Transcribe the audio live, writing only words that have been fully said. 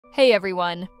Hey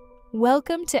everyone!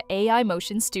 Welcome to AI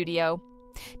Motion Studio.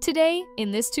 Today, in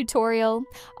this tutorial,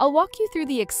 I'll walk you through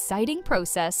the exciting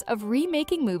process of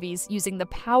remaking movies using the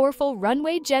powerful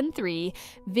Runway Gen 3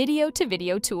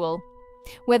 video-to-video tool.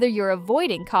 Whether you're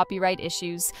avoiding copyright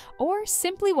issues or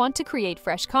simply want to create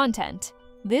fresh content,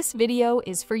 this video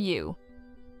is for you.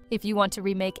 If you want to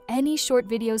remake any short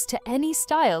videos to any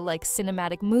style like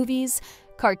cinematic movies,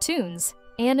 cartoons,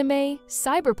 anime,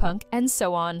 cyberpunk, and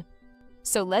so on.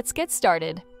 So let's get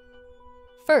started.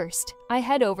 First, I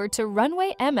head over to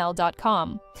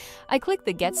runwayml.com. I click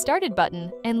the Get Started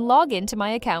button and log into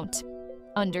my account.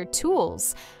 Under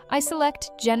Tools, I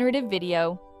select Generative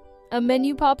Video. A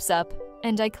menu pops up,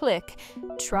 and I click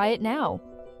Try it now.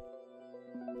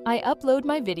 I upload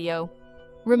my video.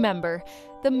 Remember,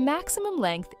 the maximum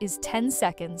length is 10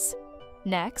 seconds.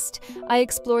 Next, I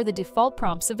explore the default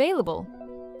prompts available.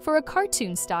 For a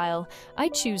cartoon style, I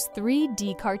choose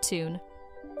 3D cartoon.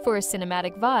 For a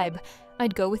cinematic vibe,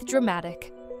 I'd go with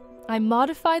dramatic. I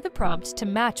modify the prompt to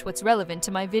match what's relevant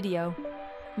to my video.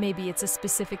 Maybe it's a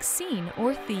specific scene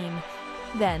or theme.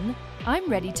 Then, I'm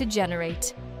ready to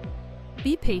generate.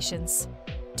 Be patient.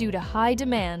 Due to high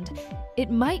demand, it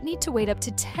might need to wait up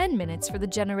to 10 minutes for the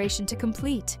generation to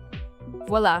complete.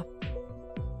 Voila!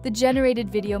 The generated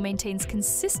video maintains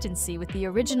consistency with the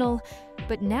original,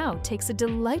 but now takes a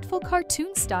delightful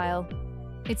cartoon style.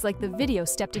 It's like the video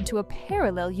stepped into a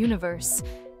parallel universe.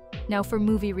 Now for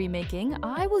movie remaking,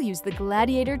 I will use the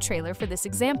Gladiator trailer for this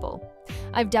example.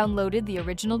 I've downloaded the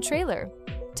original trailer.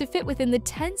 To fit within the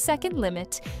 10-second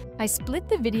limit, I split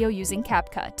the video using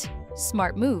CapCut.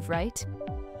 Smart move, right?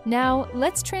 Now,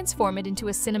 let's transform it into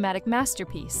a cinematic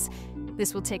masterpiece.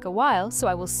 This will take a while, so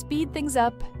I will speed things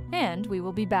up, and we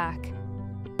will be back.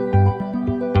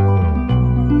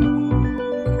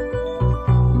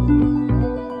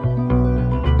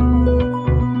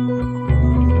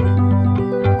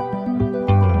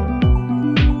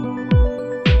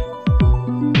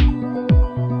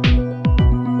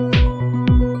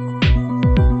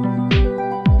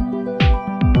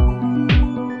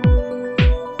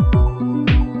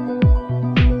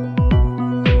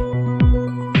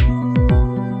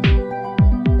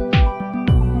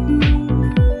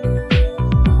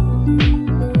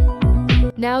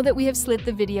 Now that we have slit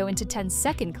the video into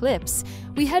 10-second clips,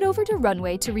 we head over to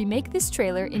Runway to remake this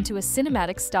trailer into a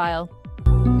cinematic style.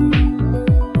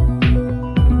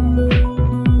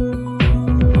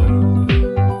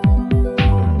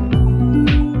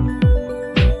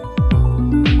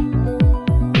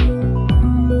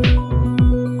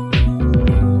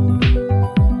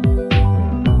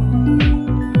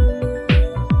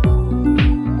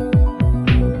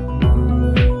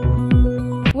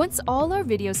 Once all our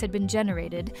videos had been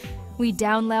generated, we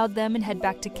download them and head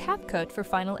back to CapCut for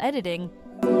final editing.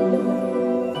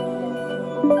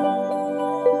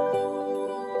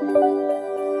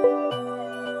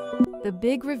 The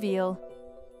big reveal.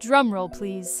 Drumroll,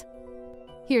 please.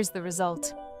 Here's the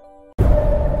result.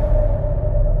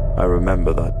 I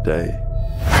remember that day.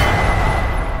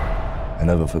 I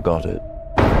never forgot it.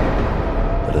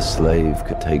 That a slave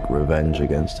could take revenge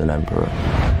against an emperor.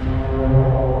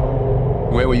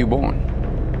 Where were you born?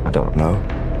 I don't know.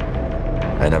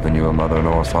 I never knew a mother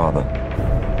nor a father.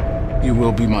 You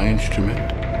will be my instrument.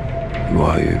 Who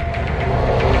are you?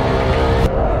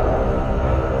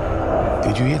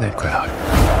 Did you hear that crowd?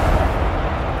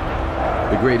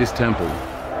 The greatest temple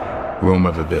Rome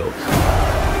ever built.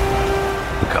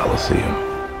 The Colosseum.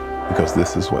 Because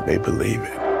this is what they believe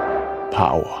in.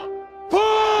 Power.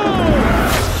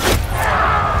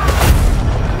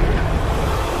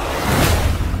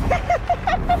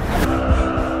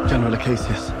 General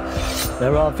Acacius,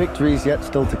 there are victories yet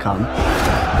still to come.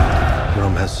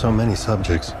 Rome has so many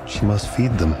subjects, she must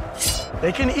feed them.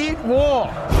 They can eat war!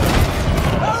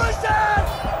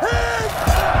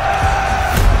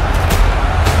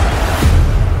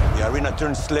 The arena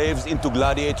turns slaves into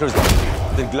gladiators,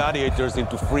 the gladiators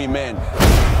into free men.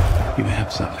 You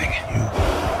have something in you.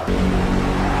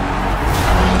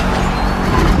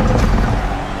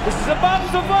 This is about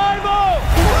survival!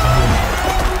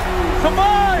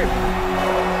 Survive!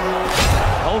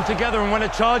 Hold together, and when the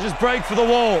charges break for the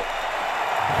wall.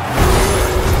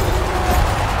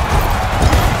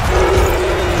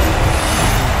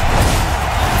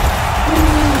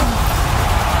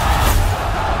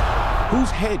 Whose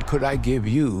head could I give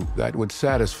you that would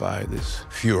satisfy this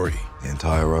fury? The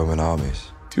entire Roman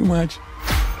armies. Too much.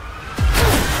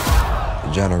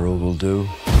 The general will do.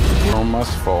 Rome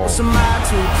must fall.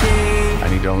 I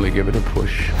need to only give it a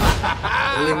push.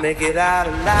 We make it out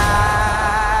alive.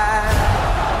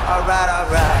 All right, all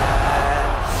right.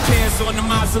 Hands on the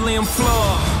mausoleum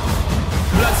floor.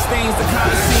 Bloodstains the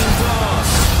Coliseum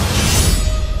doors.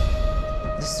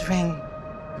 This ring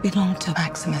belonged to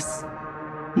Maximus.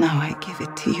 Now I give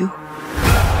it to you.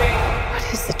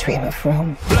 What is the dream of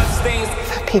Rome? Bloodstains.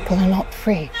 The people are not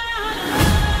free.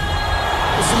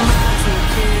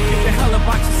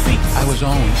 I was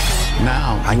owned.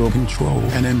 Now I will control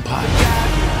an empire.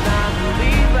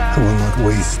 I will not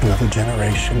waste another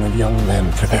generation of young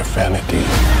men for their vanity.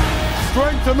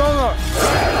 Strength among us!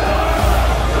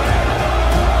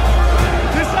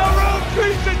 This our own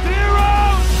creature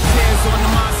heroes! Tears on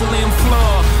the mausoleum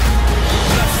floor.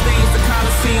 Bloodstains the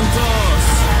Coliseum doors.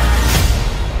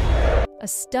 A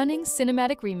stunning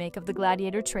cinematic remake of the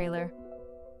Gladiator trailer.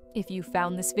 If you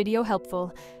found this video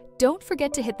helpful, don't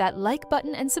forget to hit that like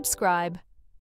button and subscribe.